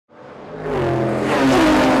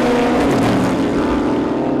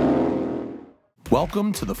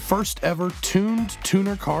Welcome to the first ever tuned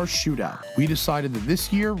tuner car shootout. We decided that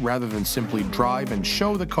this year, rather than simply drive and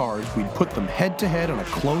show the cars, we'd put them head to head on a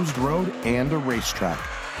closed road and a racetrack.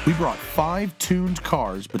 We brought 5 tuned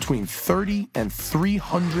cars between $30,000 and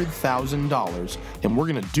 $300,000, and we're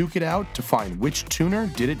gonna duke it out to find which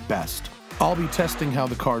tuner did it best. I'll be testing how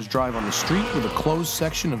the cars drive on the street with a closed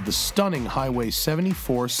section of the stunning Highway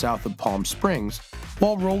 74 south of Palm Springs,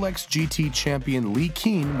 while Rolex GT champion Lee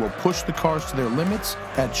Keen will push the cars to their limits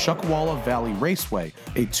at Chuckwalla Valley Raceway,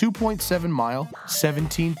 a 2.7-mile,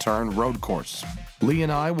 17-turn road course. Lee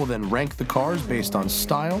and I will then rank the cars based on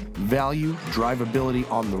style, value, drivability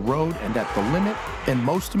on the road and at the limit, and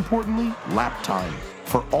most importantly, lap time.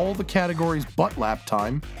 For all the categories but lap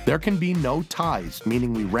time, there can be no ties,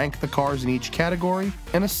 meaning we rank the cars in each category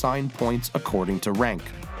and assign points according to rank.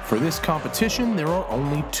 For this competition, there are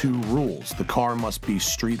only 2 rules. The car must be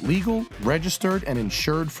street legal, registered and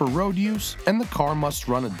insured for road use, and the car must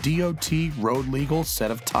run a DOT road legal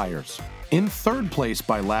set of tires. In third place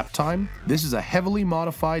by lap time, this is a heavily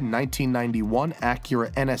modified 1991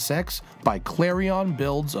 Acura NSX by Clarion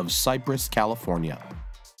Builds of Cypress, California.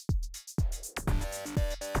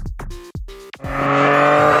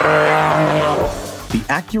 The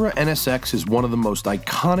Acura NSX is one of the most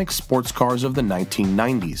iconic sports cars of the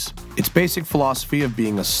 1990s. Its basic philosophy of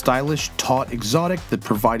being a stylish, taut exotic that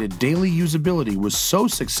provided daily usability was so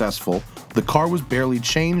successful, the car was barely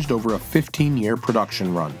changed over a 15-year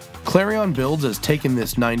production run. Clarion Builds has taken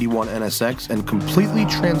this 91 NSX and completely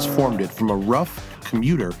transformed it from a rough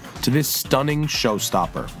commuter to this stunning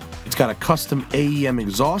showstopper. It's got a custom AEM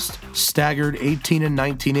exhaust, staggered 18 and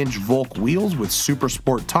 19-inch Volk wheels with super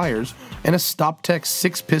sport tires, and a StopTech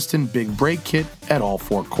 6-piston big brake kit at all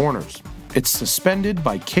 4 corners. It's suspended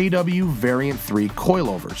by KW Variant 3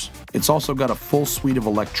 coilovers. It's also got a full suite of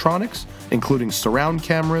electronics, including surround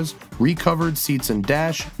cameras, recovered seats and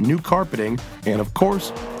dash, new carpeting, and of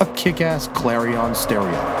course, a kick-ass Clarion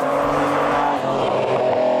stereo.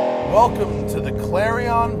 Welcome to the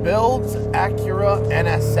Clarion Builds Acura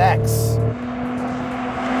NSX.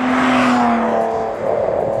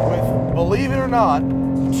 With, believe it or not,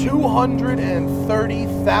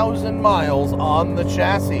 230,000 miles on the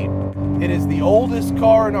chassis. It is the oldest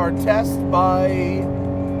car in our test by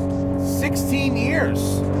 16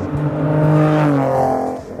 years.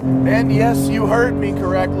 And yes, you heard me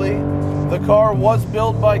correctly. The car was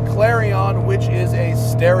built by Clarion, which is a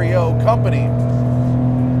stereo company.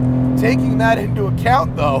 Taking that into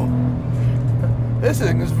account, though, this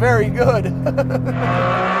thing is very good.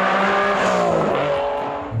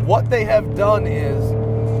 What they have done is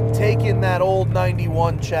taken that old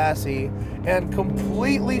 91 chassis and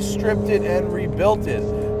completely stripped it and rebuilt it.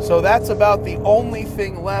 So that's about the only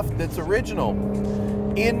thing left that's original.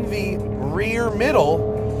 In the rear middle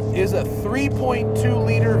is a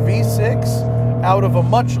 3.2-liter V6 out of a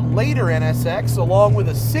much later NSX, along with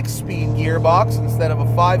a 6-speed gearbox instead of a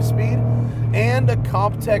 5-speed, and a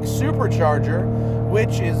Comptech Supercharger,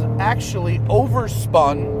 which is actually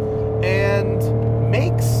overspun and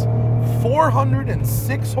makes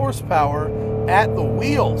 406 horsepower at the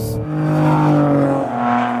wheels.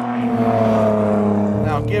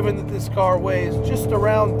 Now, given that this car weighs just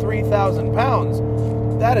around 3,000 pounds,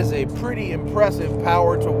 that is a pretty impressive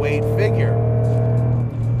power to weight figure.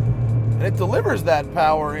 And it delivers that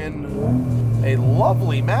power in a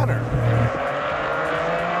lovely manner.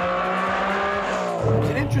 There's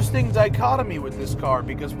an interesting dichotomy with this car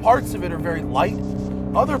because parts of it are very light,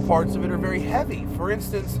 other parts of it are very heavy. For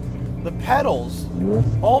instance, the pedals,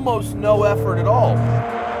 almost no effort at all.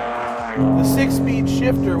 The 6-speed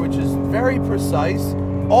shifter, which is very precise,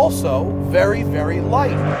 also very, very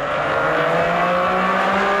light.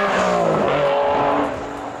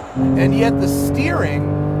 And yet the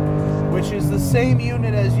steering, which is the same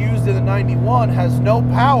unit as used in the 91, has no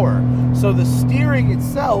power. So the steering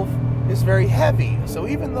itself is very heavy. So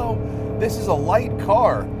even though this is a light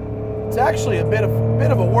car, it's actually a bit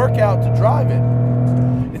of a workout to drive it.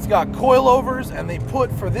 It's got coilovers, and they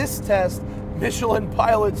put, for this test, Michelin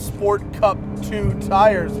Pilot Sport Cup 2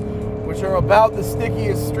 tires, which are about the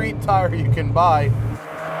stickiest street tire you can buy.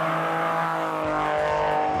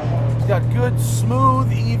 It's got good,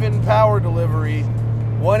 smooth, even power delivery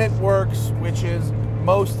when it works, which is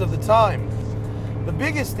most of the time. The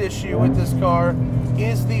biggest issue with this car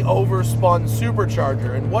is the overspun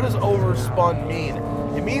supercharger. And what does overspun mean?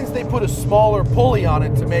 It means they put a smaller pulley on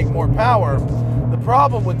it to make more power. The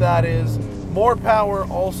problem with that is more power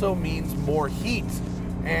also means more heat.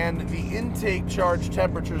 And the intake charge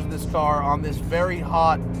temperatures of this car on this very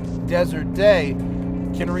hot desert day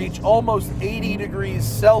can reach almost 80 degrees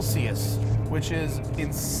Celsius. which is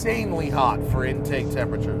insanely hot for intake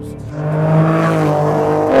temperatures.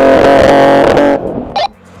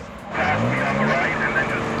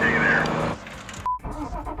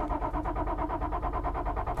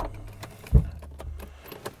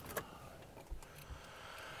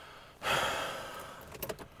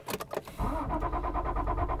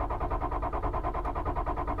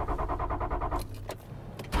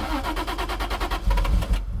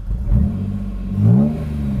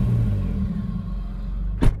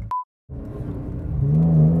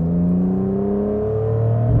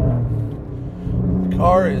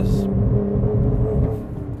 Car is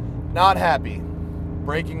not happy,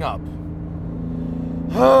 breaking up.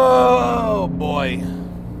 Oh boy.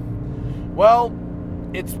 Well,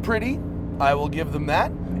 it's pretty, I will give them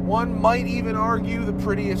that. One might even argue the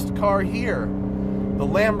prettiest car here. The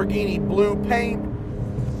Lamborghini blue paint,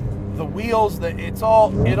 the wheels, it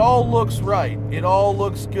all looks right. It all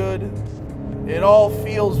looks good. It all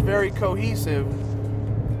feels very cohesive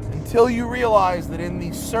until you realize that in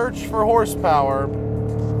the search for horsepower,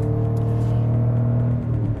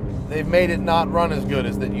 they've made it not run as good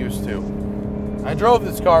as it used to. I drove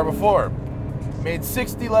this car before. Made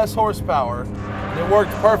 60 less horsepower, and it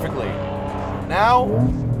worked perfectly. Now,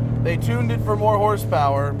 they tuned it for more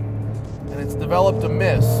horsepower, and it's developed a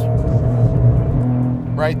miss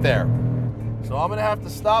right there. So I'm gonna have to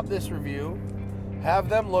stop this review, have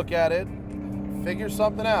them look at it, figure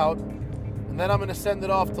something out, and then I'm gonna send it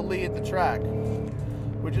off to Lee at the track.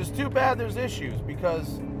 Which is too bad there's issues,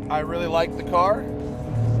 because I really like the car.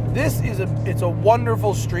 It's a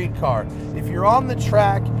wonderful street car. If you're on the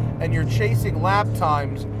track and you're chasing lap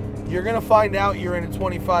times, you're gonna find out you're in a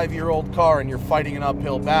 25-year-old car and you're fighting an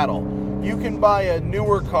uphill battle. You can buy a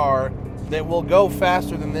newer car that will go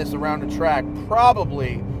faster than this around a track,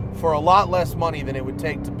 probably for a lot less money than it would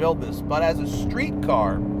take to build this. But as a street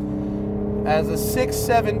car, as a 6,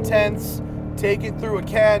 7 tenths, take it through a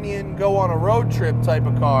canyon, go on a road trip type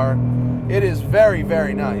of car, it is very,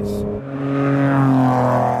 very nice.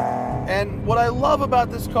 And what I love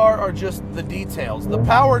about this car are just the details. The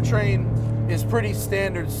powertrain is pretty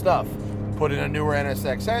standard stuff. Put in a newer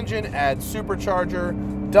NSX engine, add supercharger,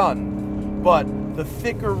 done. But the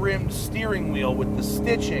thicker rimmed steering wheel with the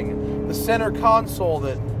stitching, the center console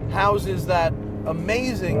that houses that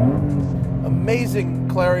amazing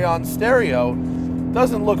Clarion stereo,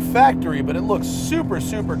 doesn't look factory, but it looks super,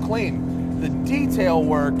 super clean. The detail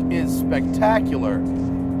work is spectacular.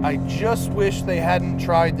 I just wish they hadn't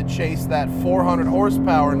tried to chase that 400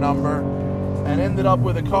 horsepower number and ended up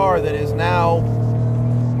with a car that is now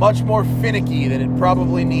much more finicky than it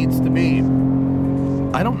probably needs to be.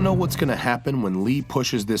 I don't know what's going to happen when Lee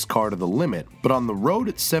pushes this car to the limit, but on the road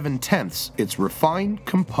at 7 tenths, it's refined,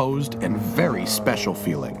 composed, and very special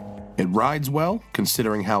feeling. It rides well,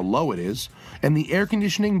 considering how low it is, and the air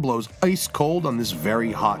conditioning blows ice cold on this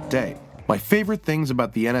very hot day. My favorite things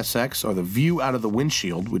about the NSX are the view out of the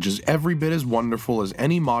windshield, which is every bit as wonderful as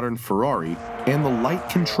any modern Ferrari, and the light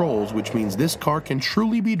controls, which means this car can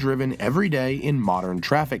truly be driven every day in modern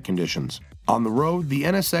traffic conditions. On the road, the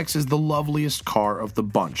NSX is the loveliest car of the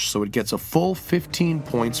bunch, so it gets a full 15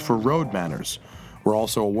 points for road manners. We're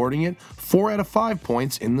also awarding it 4 out of 5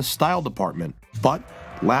 points in the style department. But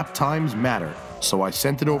lap times matter, so I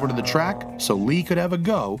sent it over to the track so Lee could have a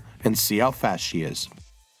go and see how fast she is.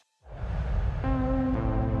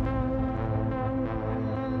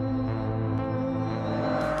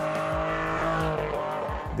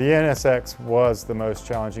 The NSX was the most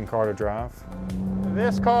challenging car to drive.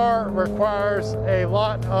 This car requires a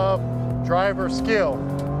lot of driver skill.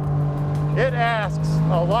 It asks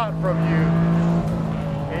a lot from you,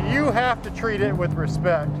 and you have to treat it with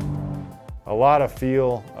respect. A lot of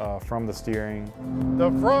feel from the steering. The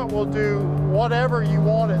front will do whatever you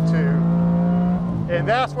want it to, and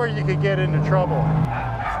that's where you could get into trouble.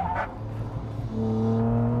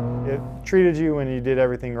 It treated you when you did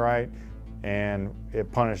everything right, and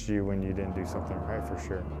it punished you when you didn't do something right, for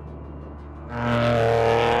sure.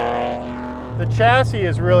 The chassis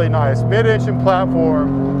is really nice, mid-engine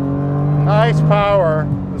platform, nice power,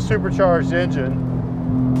 the supercharged engine.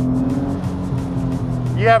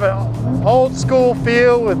 You have an old school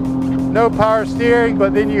feel with no power steering,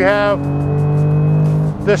 but then you have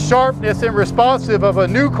the sharpness and responsive of a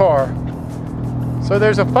new car. So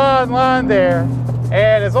there's a fine line there,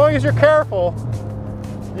 and as long as you're careful,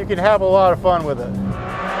 you can have a lot of fun with it.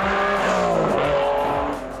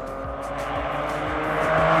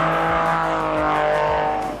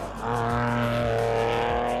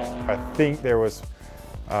 I think there was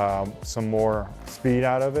some more speed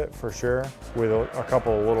out of it for sure, with a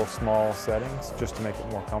couple of little small settings just to make it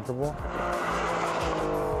more comfortable.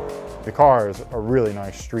 The car is a really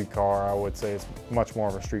nice street car. I would say it's much more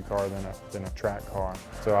of a street car than a track car.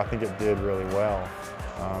 So I think it did really well.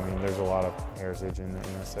 I mean, there's a lot of heritage in the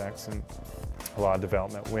NSX, and a lot of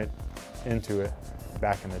development went into it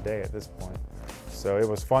back in the day at this point. So it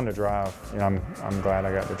was fun to drive. You know, I'm glad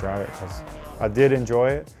I got to drive it because I did enjoy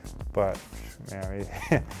it, but man,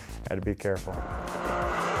 I had to be careful.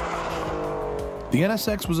 The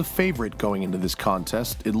NSX was a favorite going into this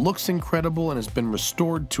contest. It looks incredible and has been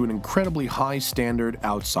restored to an incredibly high standard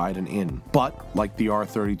outside and in. But, like the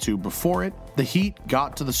R32 before it, the heat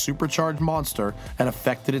got to the supercharged monster and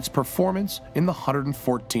affected its performance in the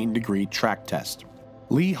 114-degree track test.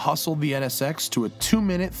 Lee hustled the NSX to a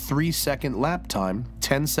 2-minute 3-second lap time,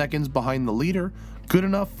 10 seconds behind the leader, good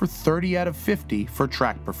enough for 30 out of 50 for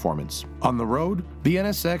track performance. On the road, the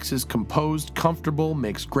NSX is composed, comfortable,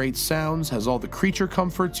 makes great sounds, has all the creature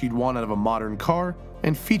comforts you'd want out of a modern car,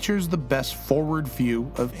 and features the best forward view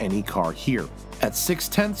of any car here. At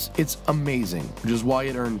 6/10, it's amazing, which is why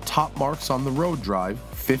it earned top marks on the road drive,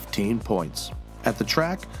 15 points. At the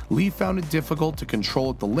track, Lee found it difficult to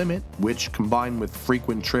control at the limit, which, combined with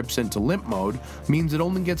frequent trips into limp mode, means it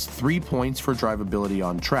only gets 3 points for drivability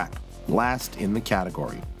on track, last in the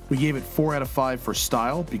category. We gave it 4 out of 5 for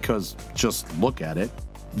style because just look at it.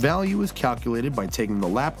 Value is calculated by taking the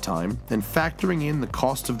lap time and factoring in the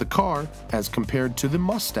cost of the car as compared to the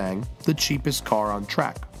Mustang, the cheapest car on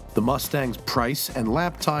track. The Mustang's price and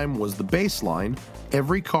lap time was the baseline.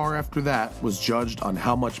 Every car after that was judged on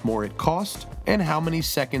how much more it cost and how many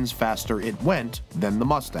seconds faster it went than the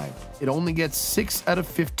Mustang. It only gets 6 out of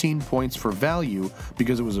 15 points for value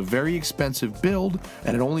because it was a very expensive build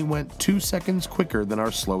and it only went 2 seconds quicker than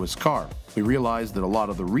our slowest car. We realized that a lot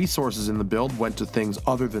of the resources in the build went to things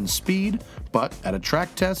other than speed, but at a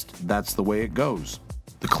track test, that's the way it goes.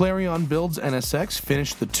 The Clarion Builds NSX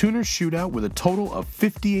finished the Tuner Shootout with a total of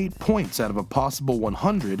 58 points out of a possible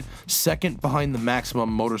 100, second behind the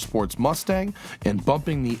Maximum Motorsports Mustang, and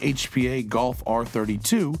bumping the HPA Golf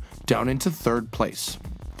R32 down into third place.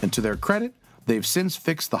 And to their credit, they've since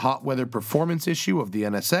fixed the hot weather performance issue of the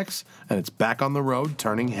NSX, and it's back on the road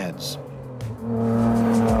turning heads.